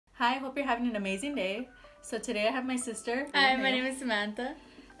Hi, hope you're having an amazing day. So today I have my sister. Hi, my name is Samantha.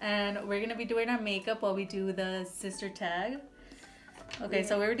 And we're going to be doing our makeup while we do the sister tag. Okay,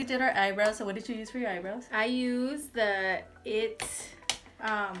 so we already did our eyebrows. So what did you use for your eyebrows? I use the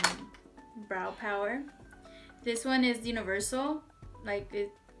brow power. This one is universal.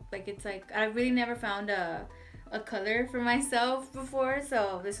 It's like I really never found a color for myself before,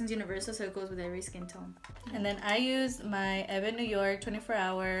 so this one's universal, so it goes with every skin tone. And then I use my Evan New York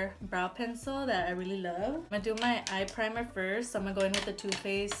 24-hour brow pencil that I really love. I'm gonna do my eye primer first. So I'm gonna go in with the Too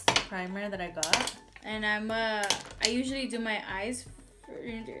Faced primer that I got. And I usually do my eyes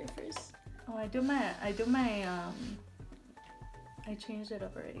first. Oh, I changed it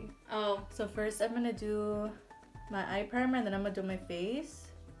up already. Oh. So first I'm gonna do my eye primer, and then I'm gonna do my face.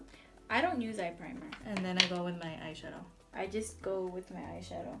 I don't use eye primer. And then I go with my eyeshadow. I just go with my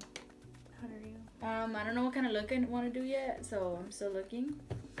eyeshadow. How do you? I don't know what kind of look I want to do yet, so I'm still looking.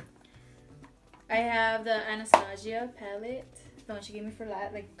 I have the Anastasia palette, the one she gave me for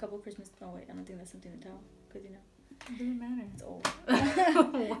like a couple Christmas. Oh wait, I don't think that's something to tell, because you know. It doesn't matter. It's old.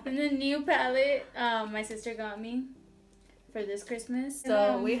 And the new palette my sister got me for this Christmas.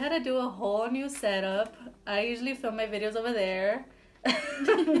 So we had to do a whole new setup. I usually film my videos over there.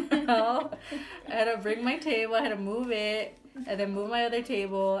 Now, I had to bring my table, I had to move it, and then move my other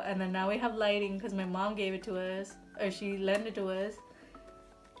table, and then now we have lighting because my mom gave it to us, or she lent it to us.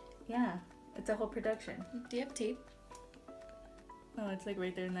 Yeah, it's a whole production. Do you have tape? Oh, it's like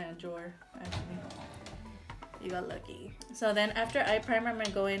right there in that drawer, actually. You got lucky. So then after eye primer, I'm gonna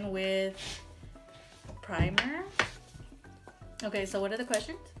go in with primer. Okay, so what are the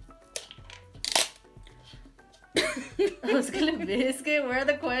questions? I was gonna biscuit. Where are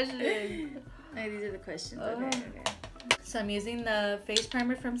the questions? No, these are the questions. Oh. Okay. So I'm using the face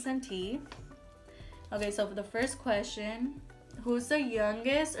primer from Samantha. Okay, so for the first question, who's the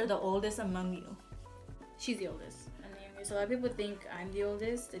youngest or the oldest among you? She's the oldest. I'm the youngest. So a lot of people think I'm the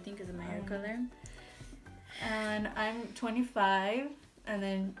oldest. I think because of my hair color. And I'm 25, and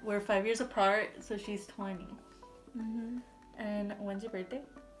then we're 5 years apart, so she's 20. And when's your birthday?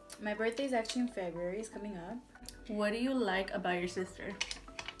 My birthday is actually in February. It's coming up. What do you like about your sister?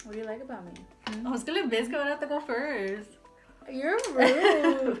 What do you like about me? I was gonna biscuit. I have to go first. You're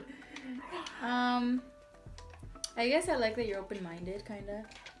rude. I guess I like that you're open-minded, kind of,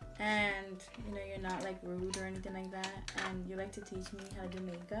 and you know you're not like rude or anything like that, and you like to teach me how to do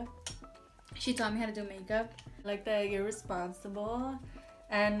makeup. She taught me how to do makeup. I like that you're responsible,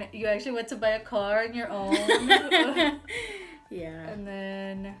 and you actually went to buy a car on your own. Yeah. And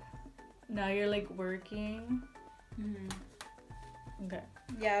then now you're like working. Okay.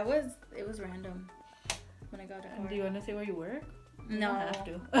 Yeah, it was random when I got a car. Do you want to say where you work? No, you don't have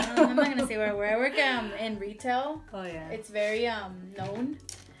to. I'm not gonna say where I work. I work in retail. Oh yeah. It's very known,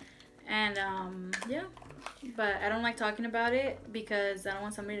 and yeah, but I don't like talking about it because I don't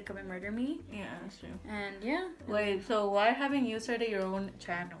want somebody to come and murder me. Yeah, that's true. And yeah. Wait, so why haven't you started your own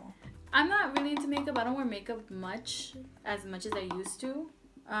channel? I'm not really into makeup. I don't wear makeup as much as I used to.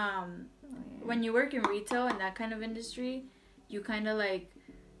 When you work in retail and that kind of industry, you kind of like,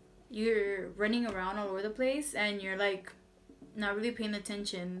 you're running around all over the place and you're like not really paying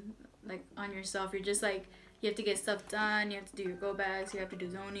attention like on yourself. You're just like, you have to get stuff done, you have to do your go bags, you have to do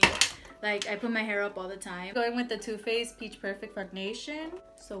zoning. Like, I put my hair up all the time. Going with the Too Faced Peach Perfect Foundation.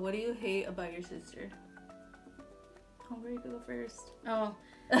 So what do you hate about your sister? Oh, where you go first? Oh.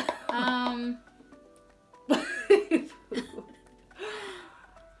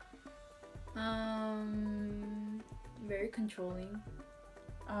 Very controlling.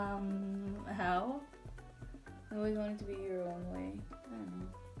 How? I always want it to be your own way.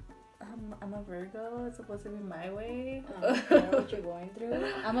 I don't know. I'm a Virgo. It's supposed to be my way. I don't know what you're going through.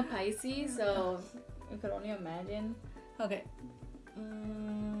 I'm a Pisces, so you could only imagine. Okay.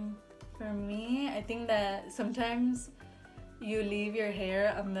 For me, I think that sometimes you leave your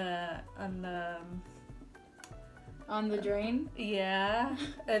hair on the drain. Yeah,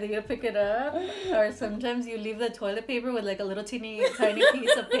 and you pick it up. Or sometimes you leave the toilet paper with like a little tiny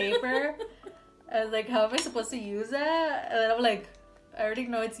piece of paper. I was like, how am I supposed to use that? And then I'm like, I already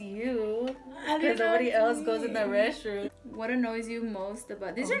know it's you because nobody else goes in the restroom. What annoys you most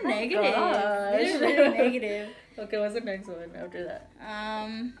about these? Oh are my negative. gosh. These are really negative. Okay, what's the next one after that?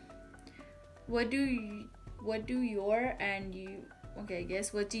 What do you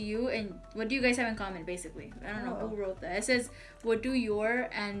guys have in common, basically? I don't know who wrote that. It says, what do your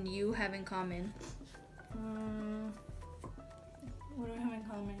and you have in common? What do we have in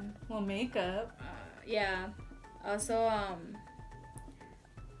common? Well, makeup. Yeah. Also,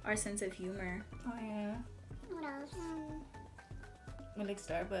 our sense of humor. Oh yeah. What else? We like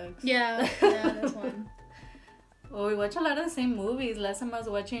Starbucks. Yeah, that's one. Well, we watch a lot of the same movies. Last time I was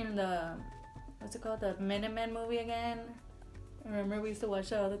watching what's it called? The Minutemen movie again. Remember we used to watch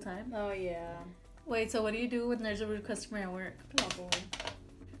that all the time? Oh, yeah. Wait, so what do you do when there's a rude customer at work? Oh, boy.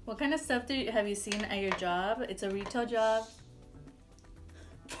 What kind of stuff have you seen at your job? It's a retail job.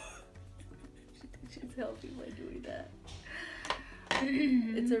 She's helping by doing that.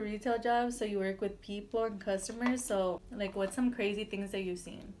 It's a retail job, so you work with people and customers. So, like, what's some crazy things that you've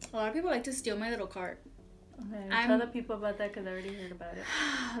seen? A lot of people like to steal my little cart. Okay, tell the people about that because I already heard about it.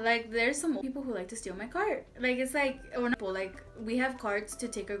 Like, there's some people who like to steal my cart. Like, it's like, we have carts to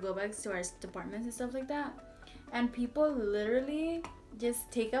take our go bags to our departments and stuff like that. And people literally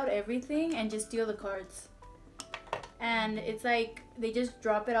just take out everything and just steal the carts. And it's like, they just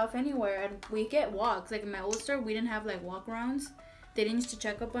drop it off anywhere. And we get walks. Like, in my old store, we didn't have, like, walk-arounds. They didn't used to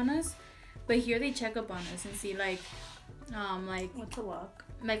check up on us. But here they check up on us and see, like... What's a walk?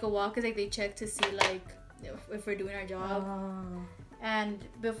 Like, a walk is, like, they check to see, like... if we're doing our job. And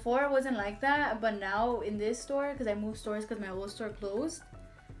before it wasn't like that, but now in this store, because I moved stores because my old store closed,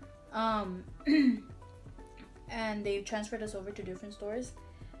 and they transferred us over to different stores,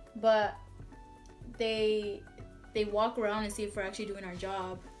 but they walk around and see if we're actually doing our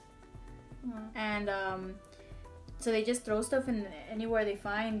job. And so they just throw stuff in anywhere they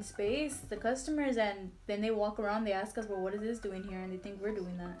find space, the customers, and then they walk around, they ask us, well, what is this doing here? And they think we're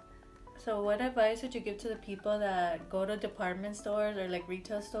doing that. So what advice would you give to the people that go to department stores or like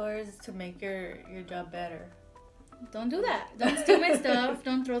retail stores to make your job better? Don't do that. Don't steal my stuff.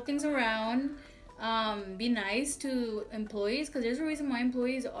 Don't throw things around. Be nice to employees, because there's a reason why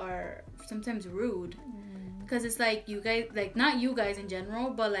employees are sometimes rude. Because it's like, you guys, like, not you guys in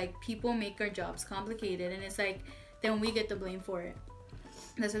general, but like people make our jobs complicated, and it's like then we get the blame for it.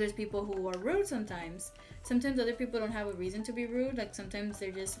 That's why there's people who are rude sometimes. Sometimes other people don't have a reason to be rude. Like, sometimes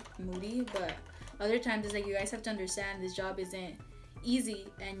they're just moody. But other times, it's like, you guys have to understand this job isn't easy.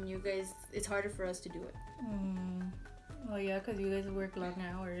 And you guys, it's harder for us to do it. Oh, yeah, because you guys work long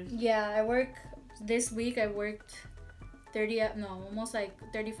hours. Yeah, this week I worked almost like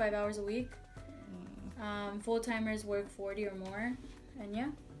 35 hours a week. Full-timers work 40 or more. And yeah.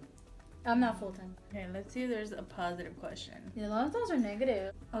 I'm not full-time. Okay, let's see if there's a positive question. Yeah, a lot of those are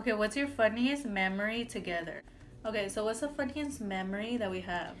negative. Okay, what's your funniest memory together? Okay, so what's the funniest memory that we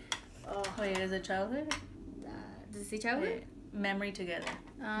have? Oh, wait, is it childhood? Does it say childhood? Wait, memory together.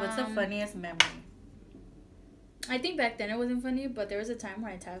 What's the funniest memory? I think back then it wasn't funny, but there was a time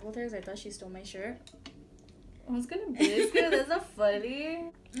where I tackled her because I thought she stole my shirt. I was gonna be this good. That's not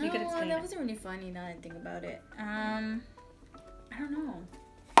funny. You can explain that it. wasn't really funny now that I think about it. I don't know.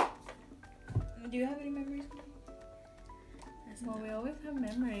 Do you have any memories? Well, we always have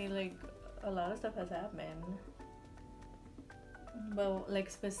memory. Like, a lot of stuff has happened. But, like,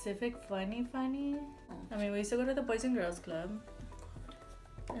 specific funny? I mean, we used to go to the Boys and Girls Club.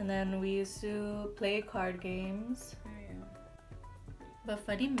 And then we used to play card games. Oh, yeah. But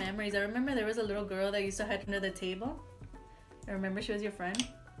funny memories. I remember there was a little girl that used to hide under the table. I remember she was your friend.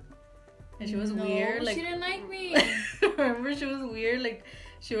 And she was weird. Like, she didn't like me. I remember she was weird. Like,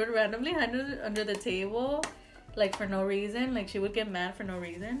 she would randomly hide under the table, like, for no reason. Like, she would get mad for no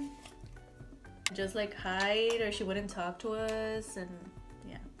reason. Just, like, hide, or she wouldn't talk to us, and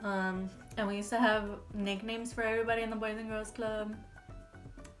yeah. And we used to have nicknames for everybody in the Boys and Girls Club.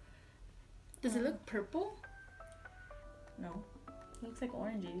 Does it look purple? No. It looks like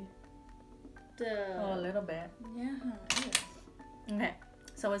orangey. Oh, a little bit. Yeah. Okay.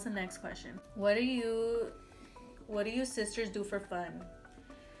 So what's the next question? What do you sisters do for fun?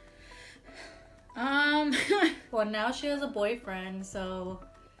 Well, now she has a boyfriend, so,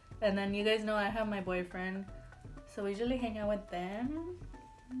 and then you guys know I have my boyfriend, so we usually hang out with them.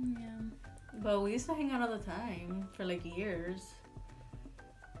 Yeah. But we used to hang out all the time for like years.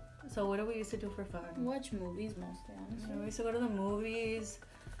 So what do we used to do for fun? Watch movies mostly, honestly. We used to go to the movies.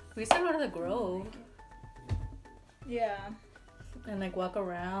 We used to go to the Grove. Yeah. And like walk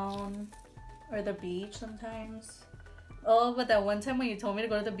around, or the beach sometimes. Oh, but that one time when you told me to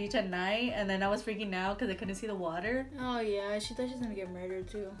go to the beach at night, and then I was freaking out because I couldn't see the water. Oh yeah, she thought she was gonna get murdered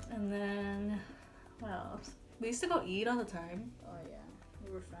too. And then, what else? We used to go eat all the time. Oh yeah,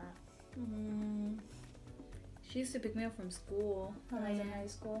 we were fat. She used to pick me up from school when I was in high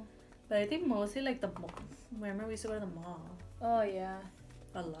school. But I think mostly like the mall. Remember we used to go to the mall. Oh yeah.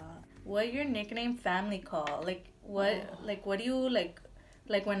 A lot. What your nickname family call? Like what? Oh. Like what do you like?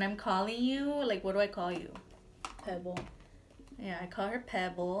 Like when I'm calling you, like what do I call you? Pebble. Yeah, I call her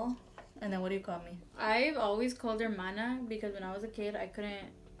Pebble. And then what do you call me? I've always called her Mana because when I was a kid I couldn't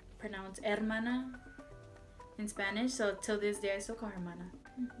pronounce hermana. in Spanish. So till this day, I still call her Mana.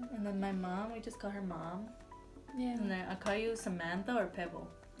 And then my mom, we just call her Mom. Yeah. And then I call you Samantha or Pebble.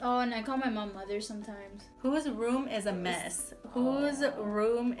 Oh, and I call my mom Mother sometimes. Whose room is a mess? Whose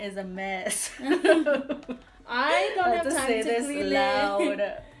room is a mess? I don't have to time say to this clean loud.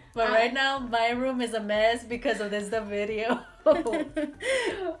 it. But right now, my room is a mess because of this the video.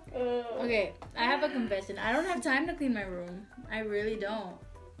 Okay, I have a confession. I don't have time to clean my room. I really don't.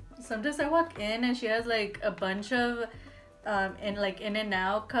 Sometimes I walk in and she has like a bunch of in and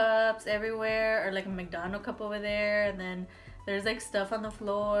out cups everywhere, or like a McDonald's cup over there, and then there's like stuff on the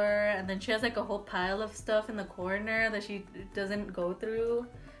floor, and then she has like a whole pile of stuff in the corner that she doesn't go through.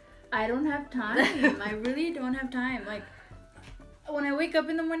 I don't have time. I really don't have time. Like when I wake up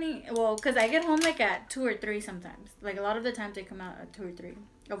in the morning, well, because I get home like at 2 or 3 sometimes. Like a lot of the times I come out at 2 or 3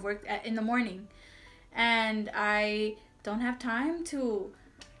 of work in the morning, and I don't have time to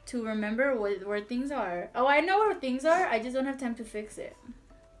remember where things are. Oh, I know where things are. I just don't have time to fix it.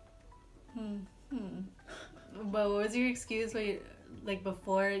 But what was your excuse when like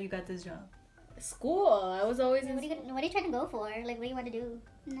before you got this job? School. I was always in. What are you trying to go for? Like, what do you want to do?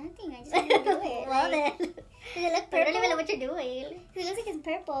 Nothing. I just want to do it. Well, then. Does it look purple? I don't even know what you're doing. It looks like it's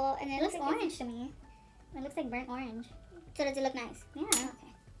purple, and it looks orange to me. It looks like burnt orange. So does it look nice? Yeah.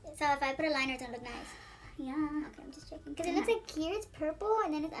 Okay. So if I put a liner, it's gonna look nice. Yeah. Okay, I'm just checking. Because it looks like here it's purple,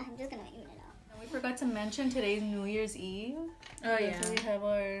 and then I'm just gonna even it out. And we forgot to mention today's New Year's Eve. Oh yeah. So we have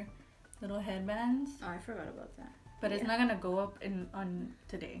our little headbands. Oh, I forgot about that. But it's not gonna go up on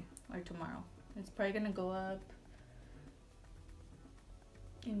today or tomorrow. It's probably gonna go up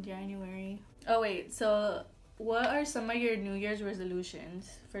in January. Oh wait, so what are some of your New Year's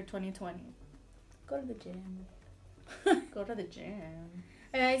resolutions for 2020? Go to the gym. Go to the gym.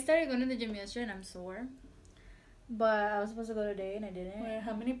 I started going to the gym yesterday and I'm sore. But I was supposed to go today and I didn't. Wait,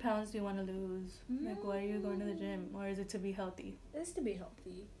 how many pounds do you want to lose? Like, why are you going to the gym? Or is it to be healthy? It's to be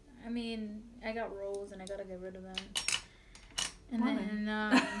healthy. I mean, I got rolls and I gotta get rid of them. And Why? then,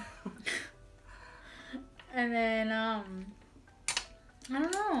 I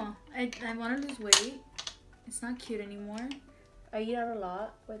don't know. I want to lose weight. It's not cute anymore. I eat out a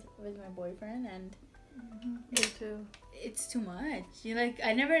lot with my boyfriend, and Me too. it's too much.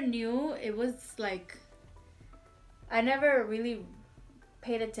 I never knew it was like. I never really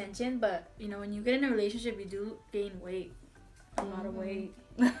paid attention, but when you get in a relationship, you do gain weight, a lot of weight.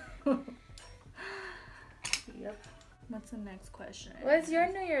 Yep. What's the next question? What's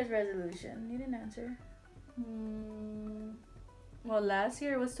your New Year's resolution? You didn't answer. Well, last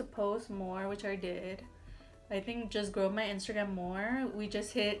year was to post more, which I did. I think just grow my Instagram more. We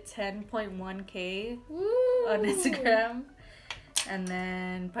just hit 10.1K on Instagram. And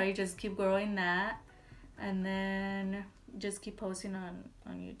then probably just keep growing that. And then just keep posting on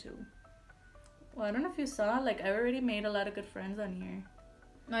YouTube. Well, I don't know if you saw, I already made a lot of good friends on here.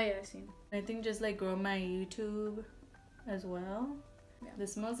 Oh yeah, I've seen. I think just grow my YouTube as well. Yeah.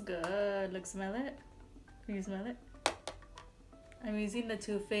 This smells good. Smell it. Can you smell it? I'm using the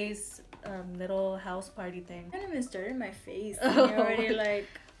Too Faced little house party thing. I haven't even started my face. And you're already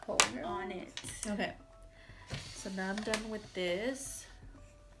on it. Okay. So now I'm done with this.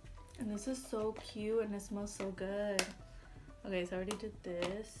 And this is so cute and it smells so good. Okay, so I already did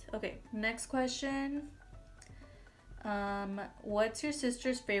this. Okay, next question. What's your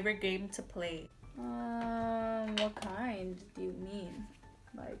sister's favorite game to play? What kind do you mean?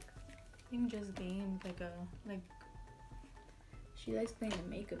 I think just games, She likes playing a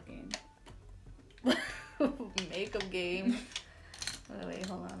makeup game. makeup game. Wait,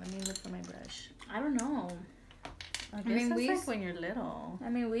 hold on. Let me look for my brush. I don't know. I mean, when you're little. I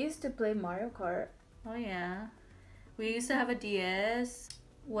mean, we used to play Mario Kart. Oh yeah, we used to have a DS.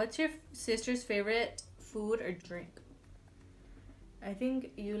 What's your sister's favorite food or drink? I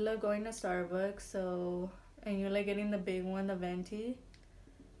think you love going to Starbucks, and you like getting the big one, the venti.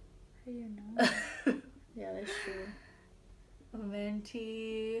 How do you know? Yeah, that's true.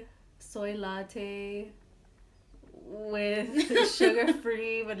 Venti, soy latte with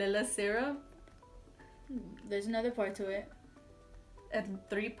sugar-free vanilla syrup. There's another part to it. And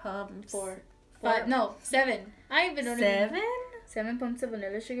 3 pumps. 4. 5. No, 7. I even don't 7? 7 pumps of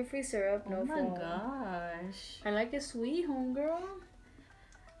vanilla sugar-free syrup. No Oh my foam. gosh. I like it sweet, homegirl.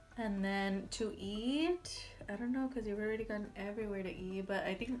 And then to eat, I don't know, because you've already gone everywhere to eat, but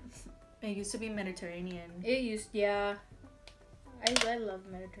I think it used to be Mediterranean. Yeah. I love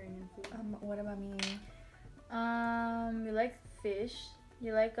Mediterranean food. What about me? You like fish.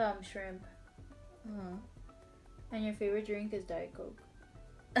 You like shrimp. And your favorite drink is Diet Coke.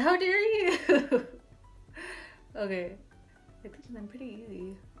 How dare you? Okay. I think I'm pretty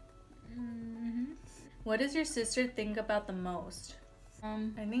easy. What does your sister think about the most?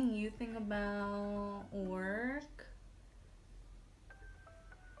 I I think you think about work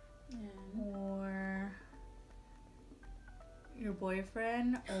or your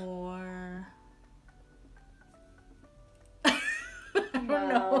boyfriend or I don't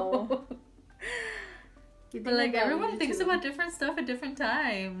know. But like everyone thinks about different stuff at different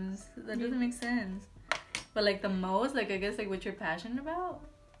times. That doesn't make sense. But like the most, like I guess like what you're passionate about.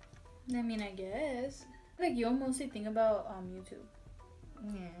 I mean, I guess like you'll mostly think about YouTube.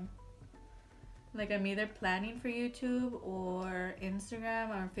 Yeah. Like I'm either planning for YouTube or Instagram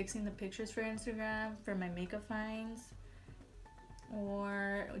or fixing the pictures for Instagram for my makeup finds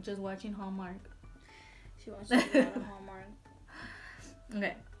or just watching Hallmark. She watches a lot of Hallmark.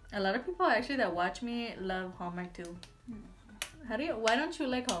 Okay. A lot of people actually that watch me love Hallmark too. Why don't you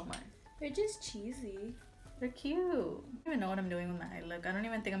like Hallmark? They're just cheesy. They're cute. I don't even know what I'm doing with my eye look. I don't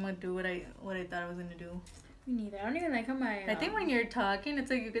even think I'm gonna do what I thought I was gonna do. Me neither. I don't even like how my I think when you're talking it's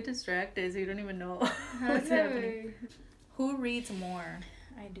like you get distracted so you don't even know what's how's happening. Who reads more?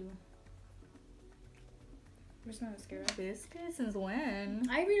 I do. Where's my mascara? Biscuit since when?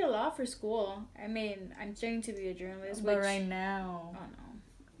 I read a lot for school. I mean, I'm starting to be a journalist. But right now. Oh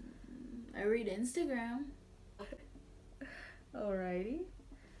no. I read Instagram. Alrighty.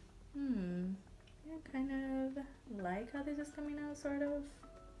 Yeah, kind of like how this is coming out, sort of.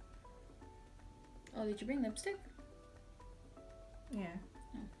 Oh, did you bring lipstick? Yeah.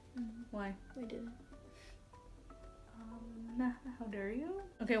 Oh. Why? I didn't. How dare you?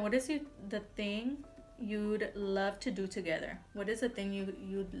 Okay, what is the thing you'd love to do together? What is the thing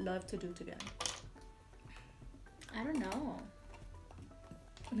you'd love to do together? I don't know.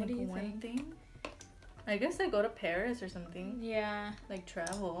 Like What do you one think? thing? I guess I go to Paris or something. Yeah. Like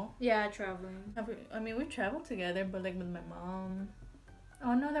travel. Yeah, traveling. I mean, we traveled together, but like with my mom.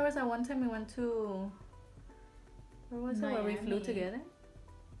 Oh no, there was that one time we went to. Where was it? Where we flew Miami. together?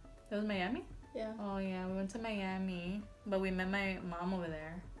 It was Miami? Yeah. Oh yeah, we went to Miami, but we met my mom over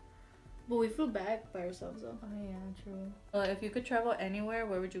there. But we flew back by ourselves though. Oh yeah, true. Well, if you could travel anywhere,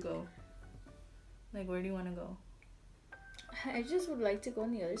 where would you go? Like, where do you want to go? I just would like to go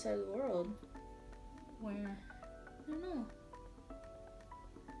on the other side of the world. Where? I don't know.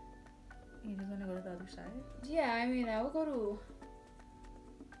 You just want to go to the other side? Yeah, I mean, I would go to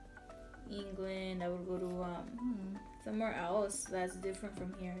England. I would go to somewhere else that's different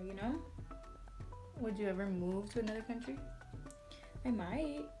from here, you know? Would you ever move to another country? I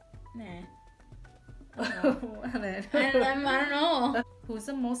might. Nah. Well, then. I don't know. Who's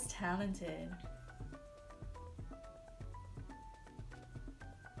the most talented?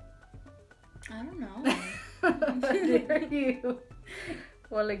 I don't know. How dare you?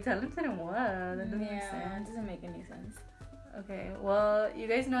 Well, like talented in what? That doesn't make Yeah, it sense. doesn't make any sense. Okay, well, you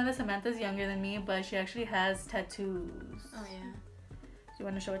guys know that Samantha's younger than me, but she actually has tattoos. Oh yeah. Do you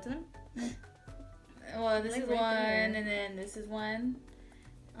want to show it to them? Well, this Like is right one, there. and then this is one.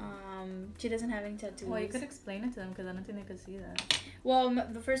 She doesn't have any tattoos. Well, you could explain it to them because I don't think they could see that. Well,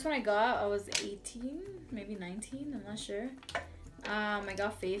 the first one I got, I was 18, maybe 19. I'm not sure. I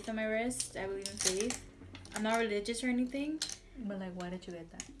got faith on my wrist. I believe in faith. I'm not religious or anything. But like, why did you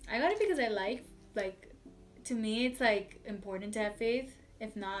get that? I got it because I like, to me, it's like important to have faith.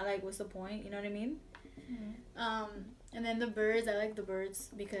 If not, like, what's the point? You know what I mean? Mm-hmm. And then the birds, I like the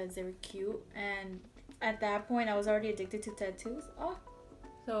birds because they were cute. And at that point, I was already addicted to tattoos. Oh.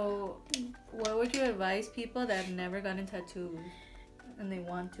 So, what would you advise people that have never gotten tattoos and they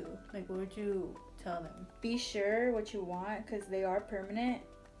want to? Like, what would you tell them? Be sure what you want because they are permanent.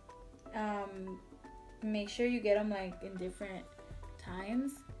 Make sure you get them like in different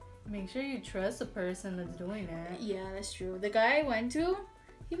times. Make sure you trust the person that's doing it. Yeah, that's true. The guy I went to,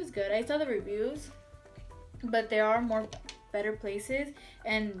 he was good. I saw the reviews, but there are better places,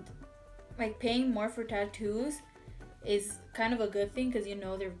 and like paying more for tattoos is kind of a good thing because you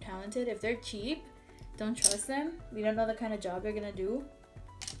know they're talented. If they're cheap, don't trust them. You don't know the kind of job they're gonna do.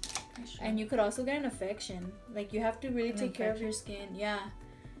 And you could also get an infection. Like, you have to really take care of your skin. Yeah.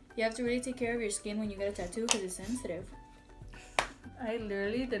 You have to really take care of your skin when you get a tattoo because it's sensitive. I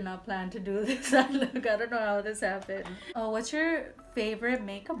literally did not plan to do this. Look, I don't know how this happened. Oh, what's your favorite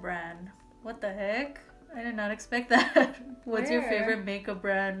makeup brand? What the heck? I did not expect that. What's your favorite makeup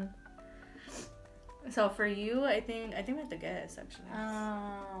brand? So for you, I think we have to guess actually.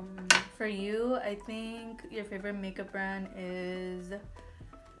 For you, I think your favorite makeup brand is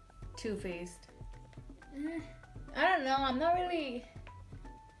Too Faced. I don't know. I'm not really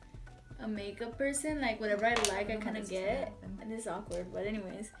a makeup person. Like, whatever I like, I kind of get. And it's awkward, but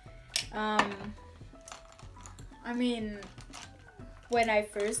anyways, I mean, when I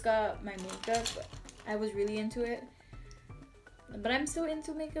first got my makeup, I was really into it. But I'm still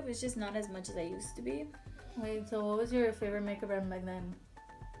into makeup. It's just not as much as I used to be. Wait, so what was your favorite makeup brand back then?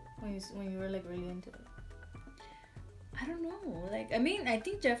 When you were like really into it? I don't know. Like, I mean, I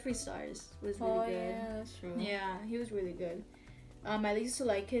think Jeffree Stars was really good. Yeah, that's true. Yeah, he was really good. I used to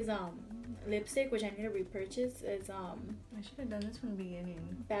like his lipstick, which I need to repurchase. It's I should have done this from the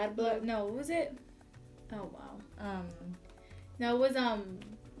beginning. Bad Blood. No, what was it? Oh wow. No, it was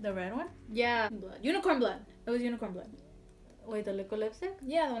The red one? yeah, blood. Unicorn Blood. It was Unicorn Blood. Wait, the liquid lipstick?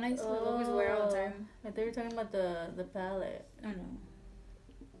 Yeah, the one I used to always wear all the time. I thought you were talking about the palette. I don't know.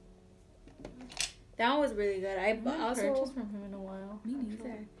 That one was really good. I haven't also purchased from him in a while. me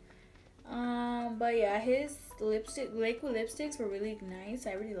neither. But yeah, his liquid lipsticks were really nice.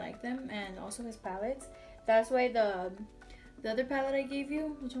 I really like them, and also his palettes. That's why the other palette I gave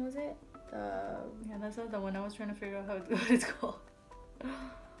you, which one was it? Yeah, that's the one I was trying to figure out what it's called.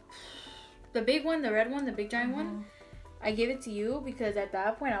 The big one, the red one, the big giant one. I gave it to you because at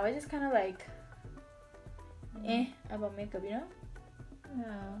that point I was just kind of like, about makeup, you know?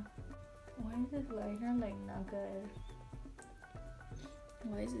 Yeah. Why is this liner like not good?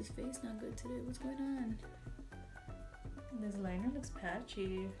 Why is his face not good today? What's going on? This liner looks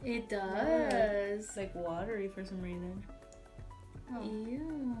patchy. It does. It's like watery for some reason. Oh.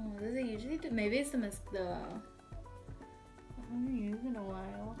 Ew. Does it usually do? Maybe it's the I haven't used it in a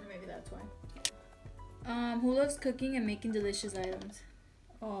while. Maybe that's why. Who loves cooking and making delicious items?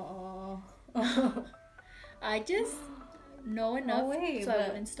 Oh. I just know enough so I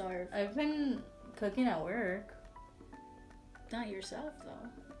wouldn't starve. I've been cooking at work. Not yourself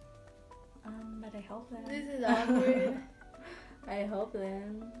though. But I help them. This is awkward. I help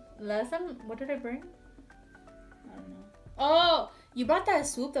them. Last time, what did I bring? I don't know. Oh, you brought that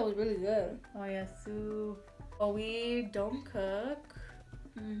soup that was really good. Oh yeah, soup. Well, we don't cook.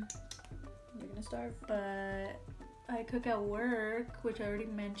 You're gonna starve. But I cook at work, which I already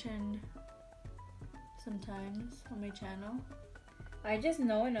mentioned sometimes on my channel. I just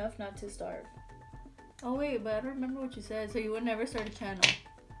know enough not to starve. Oh wait, but I don't remember what you said. So you would never start a channel?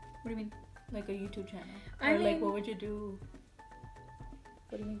 What do you mean? Like a YouTube channel? I mean, like what would you do?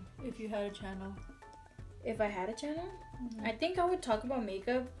 What do you mean? If you had a channel? If I had a channel, I think I would talk about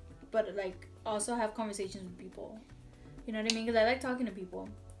makeup, but like also have conversations with people. You know what I mean? Because I like talking to people.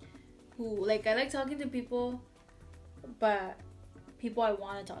 I like talking to people, but people I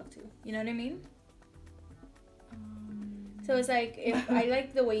want to talk to. You know what I mean? So it's like, if I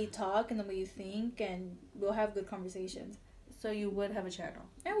like the way you talk and the way you think, and we'll have good conversations. So you would have a channel?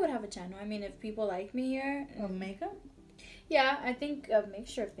 I would have a channel. I mean, if people like me here. Of makeup? Yeah, I think a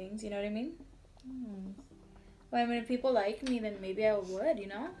mixture of things. You know what I mean? Well, I mean, if people like me, then maybe I would, you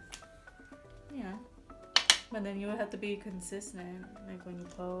know? Yeah. But then you would have to be consistent, like when you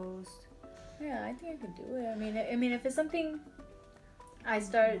post. Yeah, I think I could do it. I mean, if it's something I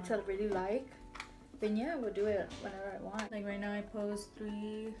start to really like, then yeah, I would do it whenever I want. Like right now I post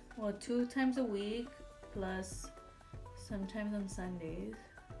 2 times a week, plus sometimes on Sundays.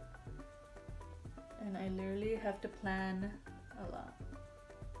 And I literally have to plan a lot.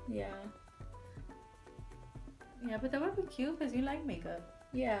 Yeah. Yeah, but that would be cute because you like makeup.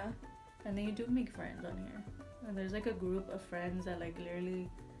 Yeah. And then you do make friends on here. And there's like a group of friends that like literally,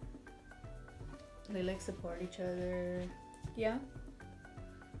 they like support each other. Yeah.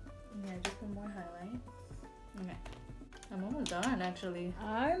 Yeah, just one more highlight. Okay. I'm almost done actually.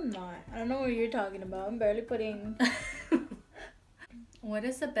 I'm not. I don't know what you're talking about. I'm barely putting... What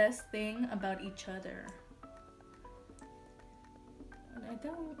is the best thing about each other? I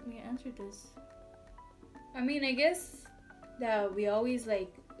thought we answered this. I mean, I guess that we always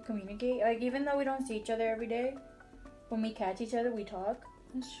like communicate. Like, even though we don't see each other every day, when we catch each other, we talk.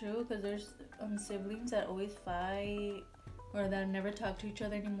 That's true, because there's siblings that always fight or that never talk to each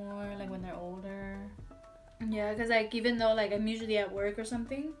other anymore, like when they're older. Yeah, because like even though like I'm usually at work or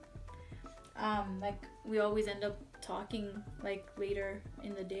something, like we always end up talking like later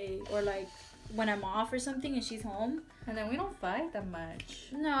in the day, or like when I'm off or something and she's home. And then we don't fight that much.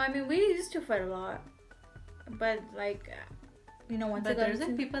 No, I mean, we used to fight a lot, but like, you know, once but there's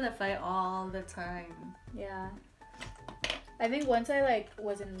like people that fight all the time. Yeah, I think once I like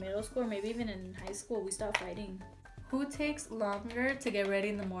was in middle school or maybe even in high school, we stopped fighting. Who takes longer to get ready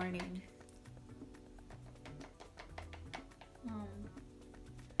in the morning?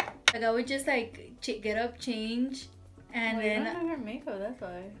 Like, I would just like get up, change, and well, then you don't do her makeup, that's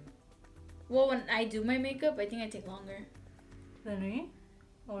why. Well, when I do my makeup, I think I take longer than me.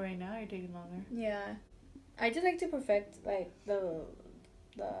 Oh, right now you're taking longer. Yeah, I just like to perfect like the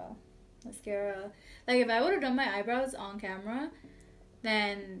mascara. Like, if I would have done my eyebrows on camera,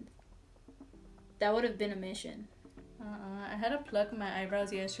 then that would have been a mission. I had to pluck my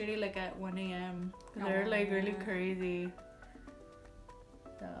eyebrows yesterday, like at 1 a.m. They're like really crazy.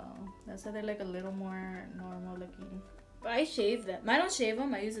 So that's why they're like a little more normal looking. I shave them. I don't shave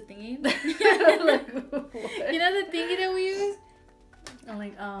them. I use a thingy. Like, what? You know the thingy that we use? I'm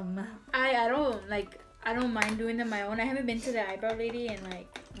like, I don't mind doing them my own. I haven't been to the eyebrow lady in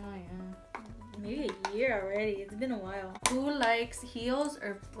like maybe a year already. It's been a while. Who likes heels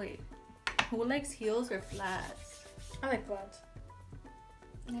or flats? I like flats.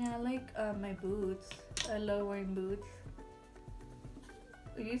 Yeah, I like my boots. I love wearing boots.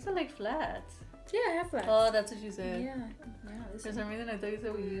 You used to like flats. Yeah, I have flats. Oh, that's what you said. Yeah. For some reason, I thought you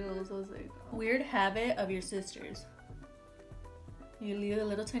said heels. I was like, weird habit of your sisters. You leave a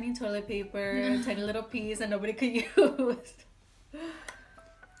little tiny toilet paper, a tiny little piece, and nobody could use.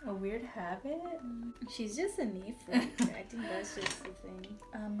 A weird habit? She's just a neat freak. I think that's just the thing.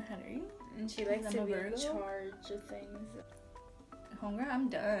 Henry? And she likes to be in Virgo? charge of things. Hunger, I'm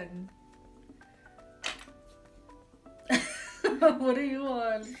done. What are you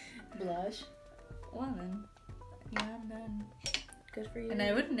on? Blush. Well then. Yeah, I'm done. Good for you. And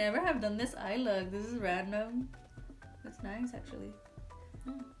I would never have done this eye look. This is random. It's nice actually.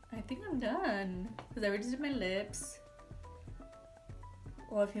 I think I'm done. Because I already did my lips.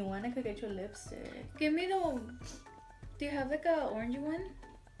 Well, if you want, I could get you a lipstick. Give me the... Do you have like a orangey one?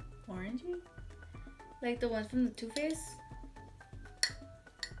 Orangey? Like the ones from the Too Faced?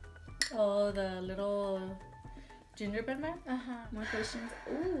 Oh, the little gingerbread man? Uh-huh. More questions.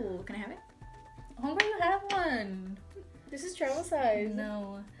 Ooh, can I have it? Oh, you have one. This is travel size.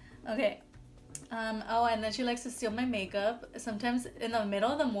 No. Okay. Oh, and then she likes to steal my makeup. Sometimes in the middle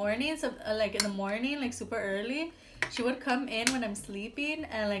of the morning, like in the morning, like super early, she would come in when I'm sleeping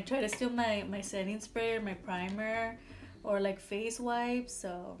and like try to steal my setting spray or my primer or like face wipes.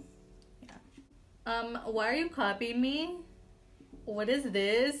 So, yeah. Why are you copying me? What is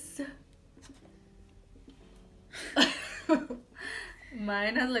this?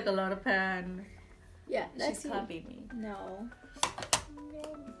 Mine has like a lot of pan. Yeah, that's She's copied me. No.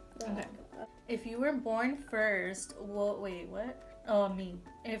 Okay. If you were born first, wait, what? Oh, me.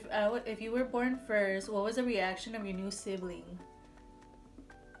 If you were born first, what was the reaction of your new sibling?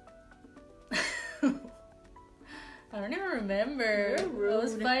 I don't even remember. You're rude. I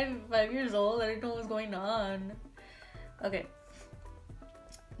was 5 years old. I didn't know what was going on. Okay.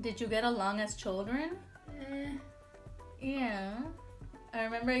 Did you get along as children? Yeah. I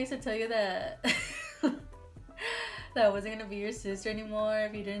remember I used to tell you that that I wasn't gonna be your sister anymore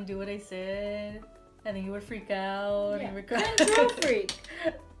if you didn't do what I said. And then you would freak out. Yeah. And you would cry. Control freak.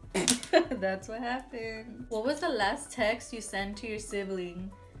 That's what happened. What was the last text you sent to your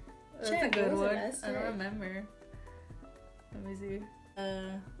sibling? That's a Check, good what was the one. last I don't text? remember. Let me see.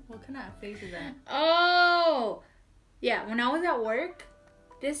 What kind of face is that? Oh! Yeah, when I was at work,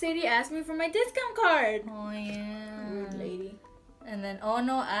 this lady asked me for my discount card. Oh yeah. Rude lady. And then, oh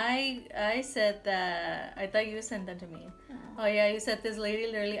no, I said that. I thought you sent that to me. Oh yeah, you said this lady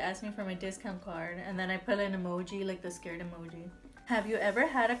literally asked me for my discount card, and then I put an emoji, like the scared emoji. Have you ever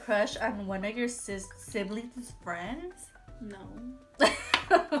had a crush on one of your siblings' friends? No.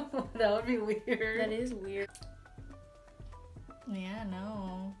 That would be weird. That is weird. Yeah,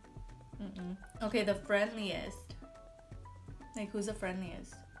 no. Mm-mm. Okay, the friendliest. Like, who's the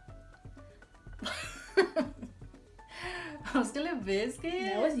friendliest? I was still a biscuit.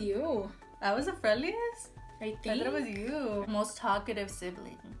 That was you. I was the friendliest? I I thought it was you. Most talkative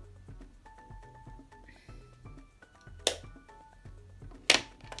sibling.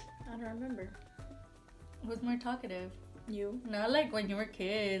 I don't remember. Who's more talkative? You. Not like when you were a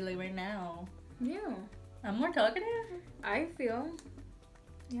kid, like right now. You. I'm more talkative? I feel.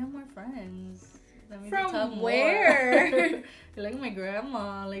 You have more friends. That means From you talk where? More. You're like my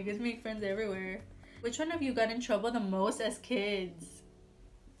grandma. Like, just make friends everywhere. Which one of you got in trouble the most as kids?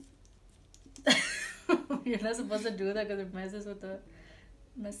 You're not supposed to do that because it messes with the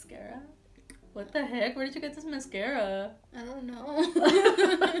mascara. What the heck? Where did you get this mascara? I don't know.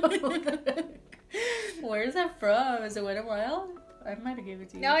 What the heck? Where is that from? Is it Wet n Wild? I might have gave it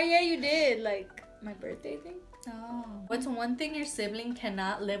to you. Oh yeah, you did. Like my birthday thing. Oh. What's one thing your sibling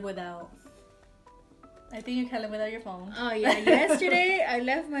cannot live without? I think you can't live without your phone. Oh yeah, yesterday I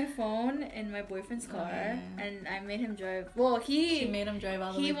left my phone in my boyfriend's car yeah. and I made him drive. Well, She made him drive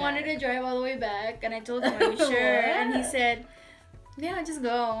all the way he back. wanted to drive all the way back, and I told him, "Are you sure?" And he said, "Yeah, just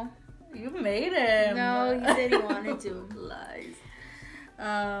go." You made him. No, he said he wanted to. Lies.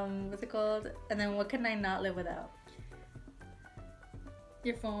 What's it called? And then what can I not live without?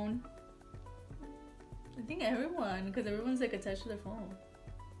 Your phone. I think everyone, because everyone's like attached to their phone.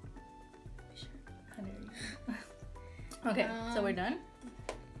 Okay, so we're done?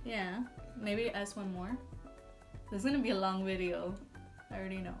 Yeah. Maybe ask one more. This is gonna be a long video. I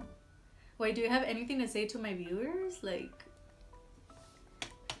already know. Wait, do you have anything to say to my viewers? Like,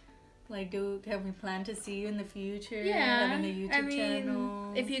 have we planned to see you in the future? Yeah. Having a YouTube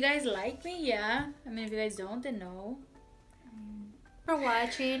channel? If you guys like me, yeah. I mean, if you guys don't, then no. For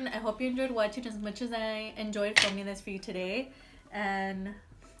watching. I hope you enjoyed watching as much as I enjoyed filming this for you today. And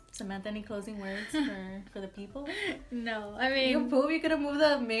Samantha, any closing words for the people? No, I mean... You could have moved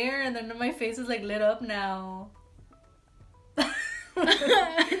the mirror and then my face is like lit up now.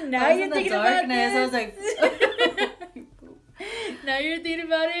 Now you're thinking about this. I was like... Now you're thinking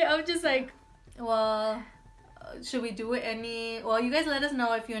about it. I'm just like... Well, should we do it Well, you guys let us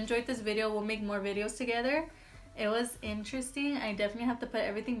know if you enjoyed this video. We'll make more videos together. It was interesting. I definitely have to put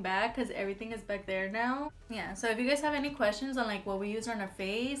everything back because everything is back there now. Yeah, so if you guys have any questions on like what we use on our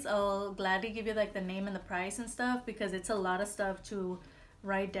face, I'll gladly give you like the name and the price and stuff because it's a lot of stuff to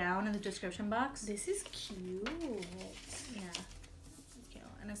write down in the description box. This is cute. Yeah, it's cute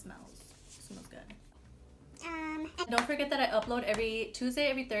and it smells good. Don't forget that I upload every Tuesday,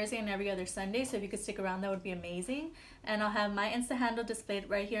 every Thursday, and every other Sunday. So if you could stick around, that would be amazing. And I'll have my Insta handle displayed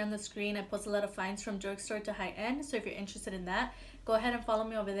right here on the screen. I post a lot of finds from drugstore to high end. So if you're interested in that, go ahead and follow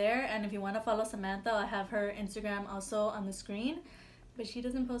me over there. And if you want to follow Samantha, I'll have her Instagram also on the screen. But she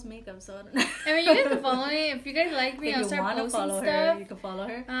doesn't post makeup, so I don't know. I mean, you guys can follow me. If you guys like me, I'll start posting follow stuff. Her, you can follow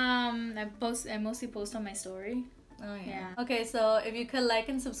her. I mostly post on my story. Oh yeah. Okay, so if you could like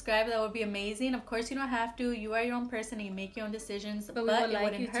and subscribe, that would be amazing. Of course, you don't have to. You are your own person and you make your own decisions. But it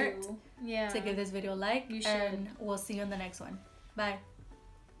wouldn't hurt to give this video a like. You should. And we'll see you in the next one. Bye.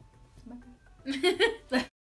 Bye.